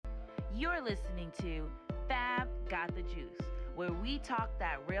You're listening to Fab Got the Juice, where we talk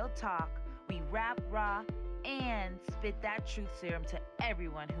that real talk, we rap raw, and spit that truth serum to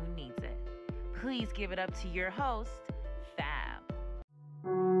everyone who needs it. Please give it up to your host, Fab.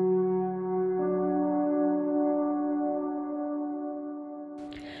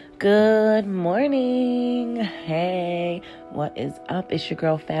 Good morning. Hey, what is up? It's your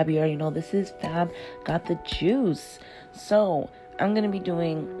girl Fab. You already know this is Fab Got the Juice. So, I'm going to be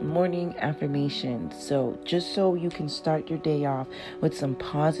doing morning affirmations. So, just so you can start your day off with some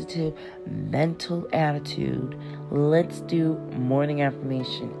positive mental attitude, let's do morning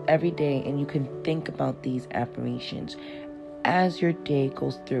affirmation every day, and you can think about these affirmations as your day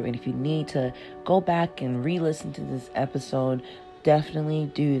goes through. And if you need to go back and re-listen to this episode,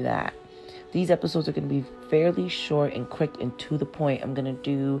 definitely do that. These episodes are going to be fairly short and quick and to the point. I'm going to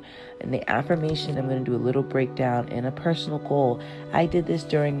do in the affirmation, I'm going to do a little breakdown and a personal goal. I did this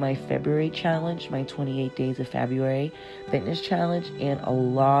during my February challenge, my 28 days of February fitness challenge, and a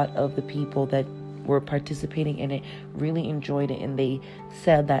lot of the people that were participating in it really enjoyed it, and they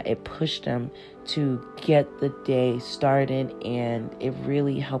said that it pushed them to get the day started, and it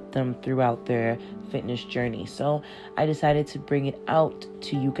really helped them throughout their fitness journey. So I decided to bring it out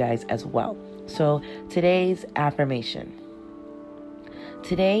to you guys as well. So today's affirmation.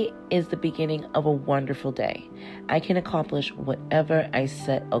 Today is the beginning of a wonderful day. I can accomplish whatever I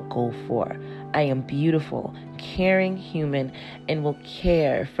set a goal for. I am beautiful, caring human, and will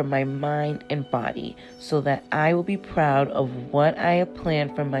care for my mind and body so that I will be proud of what I have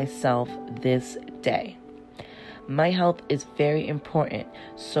planned for myself this day. My health is very important,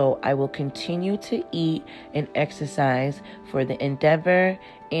 so I will continue to eat and exercise for the endeavor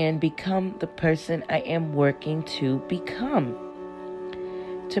and become the person I am working to become.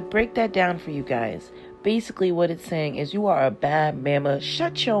 To break that down for you guys, basically what it's saying is you are a bad mama.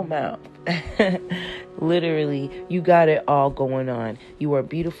 Shut your mouth. Literally, you got it all going on. You are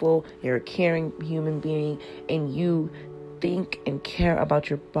beautiful. You're a caring human being, and you think and care about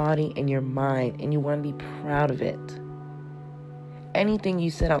your body and your mind, and you want to be proud of it. Anything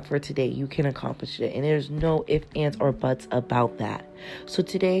you set out for today, you can accomplish it, and there's no ifs, ands, or buts about that. So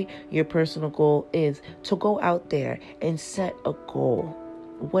today, your personal goal is to go out there and set a goal.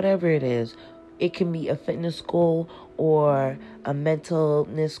 Whatever it is, it can be a fitness goal or a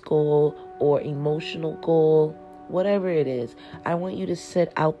mentalness goal or emotional goal, whatever it is. I want you to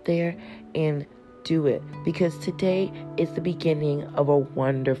sit out there and do it, because today is the beginning of a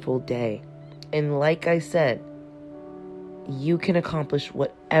wonderful day. And like I said, you can accomplish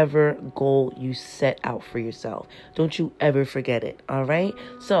whatever goal you set out for yourself. Don't you ever forget it, all right?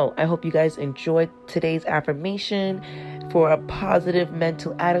 So I hope you guys enjoyed today's affirmation for a positive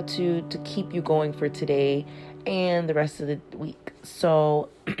mental attitude to keep you going for today and the rest of the week. So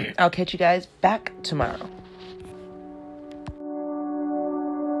I'll catch you guys back tomorrow.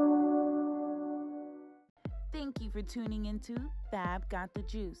 Thank you for tuning into Fab Got the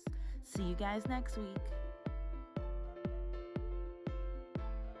Juice. See you guys next week.